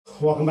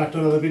Welcome back to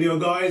another video,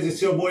 guys.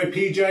 It's your boy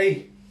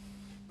PJ,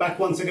 back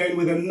once again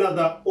with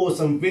another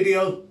awesome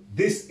video.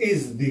 This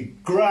is the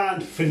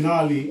grand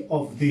finale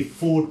of the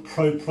Ford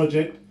Pro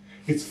project.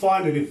 It's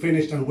finally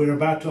finished and we're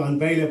about to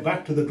unveil it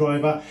back to the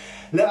driver.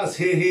 Let us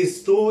hear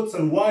his thoughts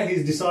and why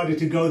he's decided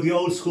to go the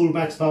old school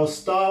MaxPower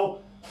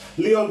style.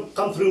 Leon,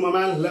 come through, my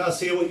man. Let us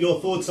hear what your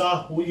thoughts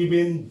are, what you've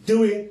been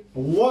doing,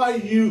 why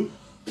you...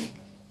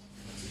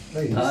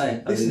 Hey,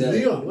 Hi, this is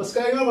Leon. What's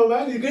going on, my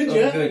man? You good,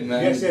 yeah? Good,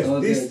 man. Yes, yes.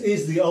 This good.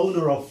 is the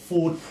owner of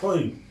Ford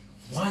Pro.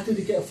 Why did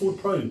he get a Ford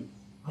Pro?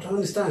 I don't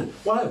understand.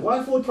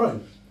 Why Ford Pro?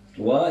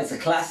 Well, it's a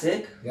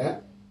classic. Yeah.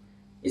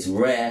 It's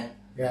rare.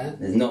 Yeah.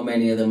 There's not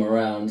many of them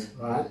around.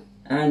 Right.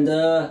 And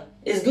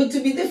it's good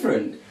to be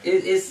different.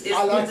 It's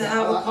good to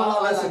have a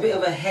car that's a bit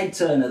of a head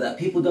turner that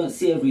people don't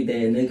see every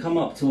day, and they come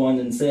up to one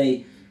and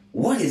say,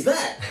 "What is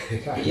that?"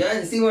 You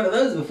haven't seen one of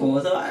those before,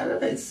 so I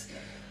don't know. It's...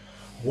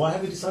 Why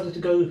have you decided to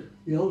go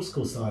the old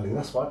school styling?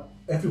 That's what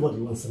everybody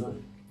wants to know.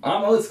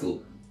 I'm old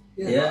school.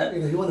 Yeah. But,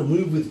 you want to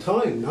move with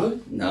time, no?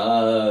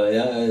 No.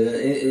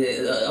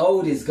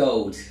 Old is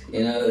gold.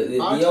 You know,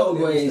 the old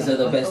ways are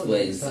the best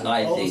ways,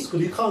 I think. Old school,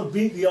 you can't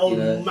beat the old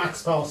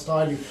MaxPower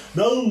styling.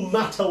 No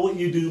matter what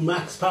you do,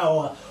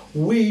 MaxPower,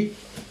 we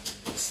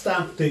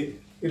stamped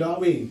it. You know what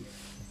I mean?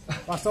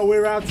 So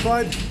we're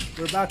outside.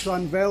 We're about to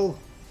unveil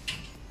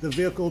the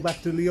vehicle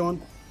back to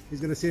Leon. He's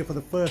going to see it for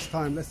the first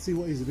time. Let's see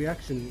what his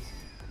reaction is.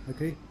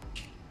 Okay.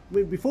 I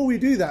mean, before we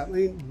do that, I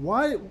mean,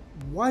 why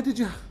did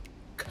you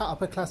cut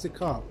up a classic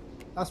car?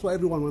 That's what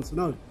everyone wants to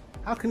know.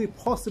 How can you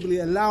possibly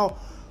allow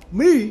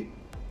me?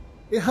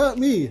 It hurt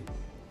me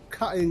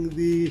cutting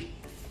the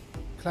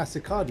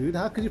classic car, dude.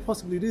 How could you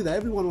possibly do that?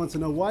 Everyone wants to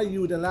know why you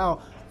would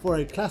allow for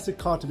a classic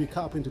car to be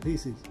cut up into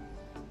pieces.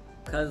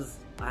 Because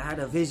I had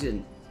a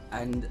vision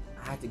and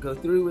I had to go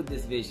through with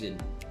this vision.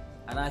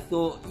 And I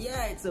thought,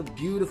 yeah, it's a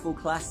beautiful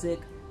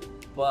classic,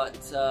 but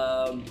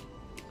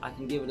I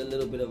can give it a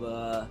little bit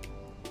of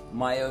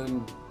my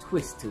own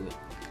twist to it.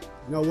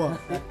 You know what?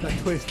 That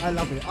twist, I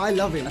love it. I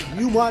love it.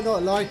 You might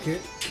not like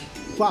it,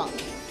 but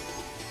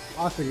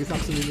I think it's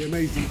absolutely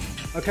amazing.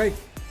 Okay?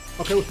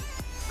 Okay,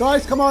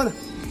 guys, come on.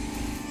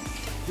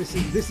 This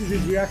is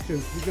his reaction.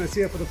 He's going to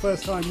see it for the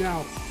first time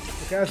now.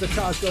 Okay, as the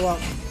shutters go up.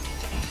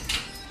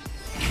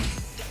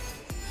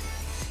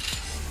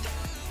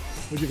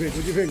 What do you think?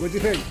 What do you think? What do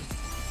you think?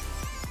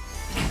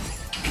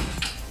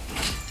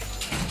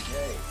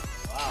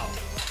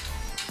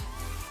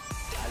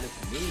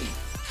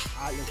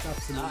 That looks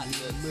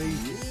absolutely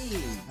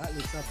amazing. That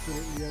looks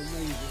absolutely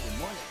amazing.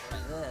 Right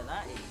there,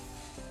 that is.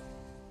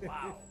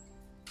 Wow.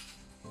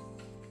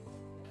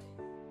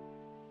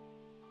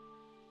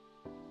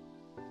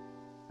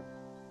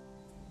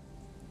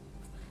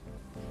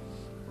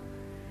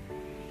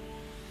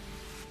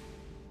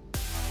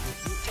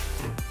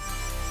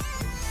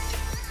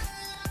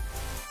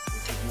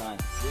 This is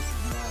nice. This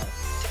is nice.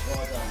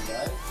 Well done,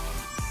 guys.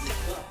 Good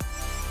stuff.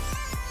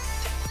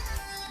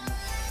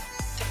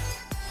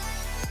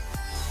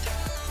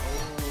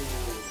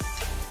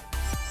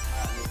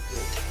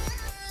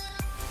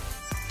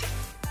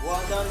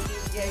 Well done,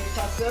 TJ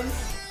Customs.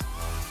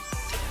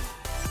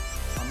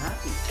 I'm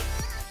happy.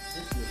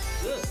 This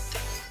looks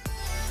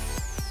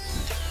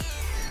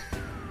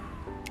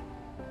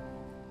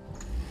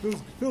good.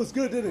 Feels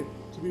good, doesn't it?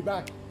 To be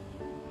back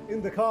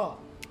in the car.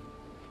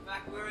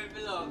 Back where it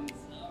belongs.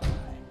 Alright,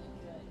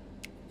 okay.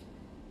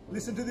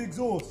 Listen to the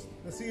exhaust.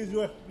 Let's see his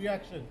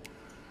reaction.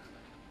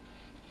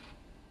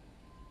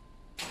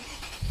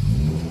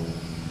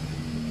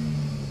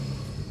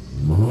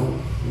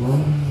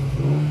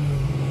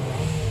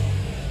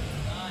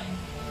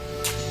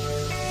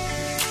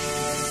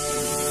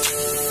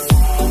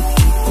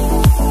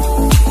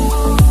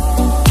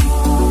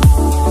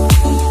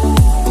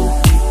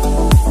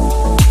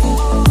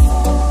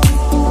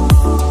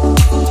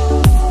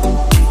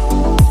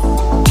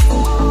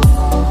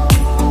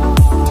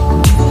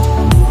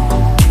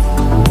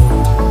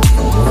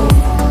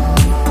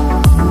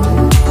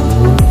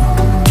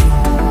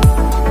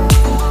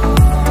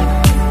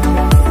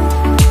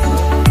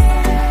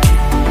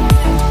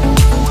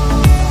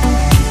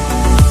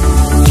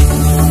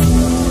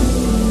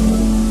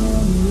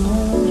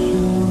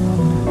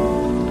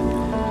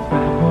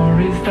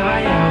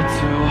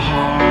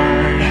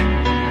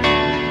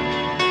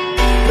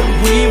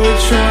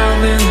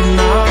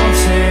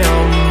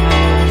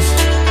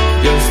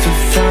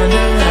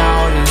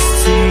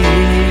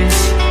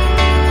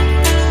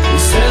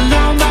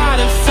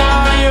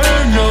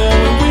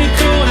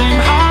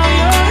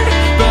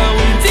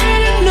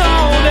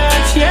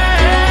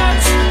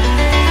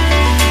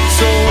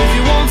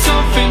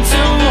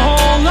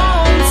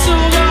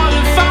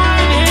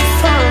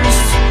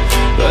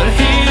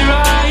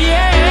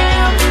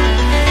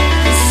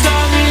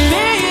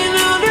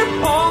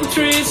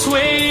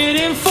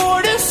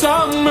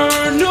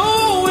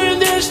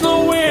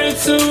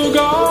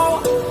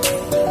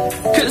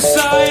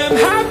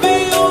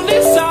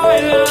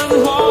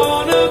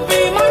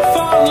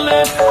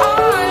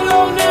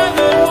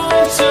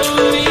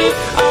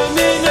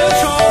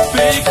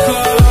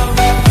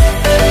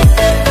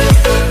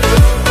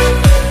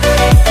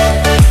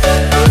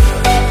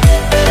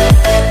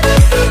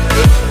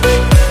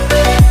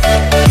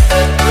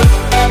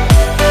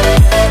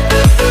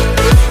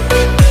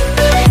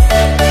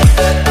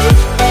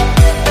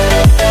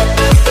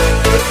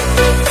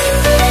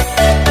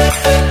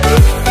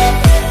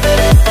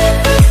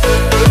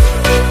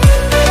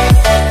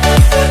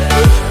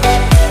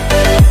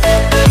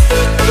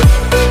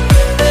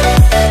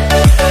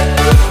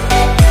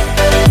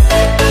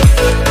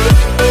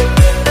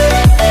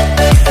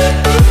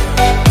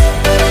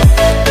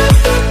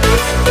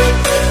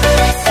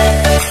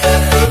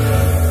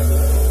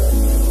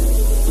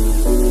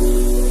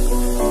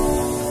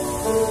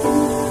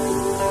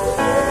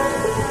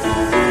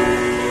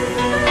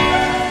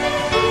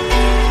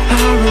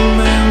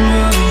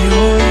 remember the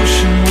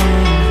ocean.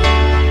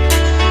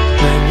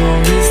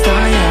 Memories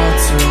die out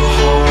too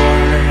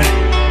hard.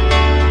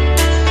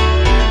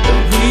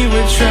 But we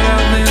were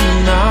traveling the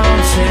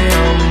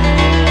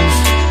mountains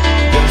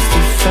just to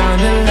find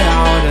the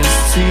loudest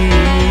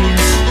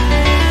tears.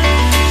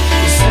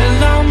 We set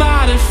down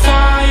by the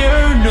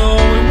fire,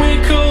 knowing we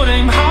could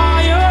aim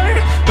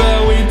higher, but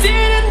we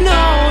didn't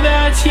know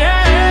that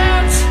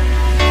yet.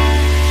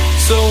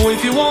 So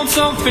if you want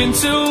something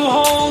to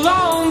hold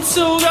on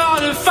to,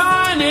 gotta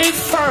find it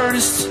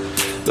first.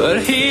 But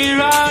here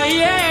I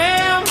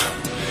am,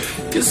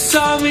 'cause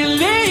I've been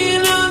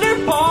laying under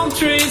palm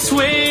trees,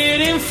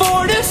 waiting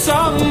for the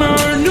summer,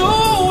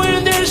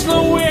 knowing there's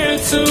nowhere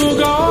to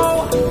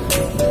go.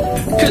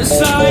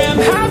 'Cause I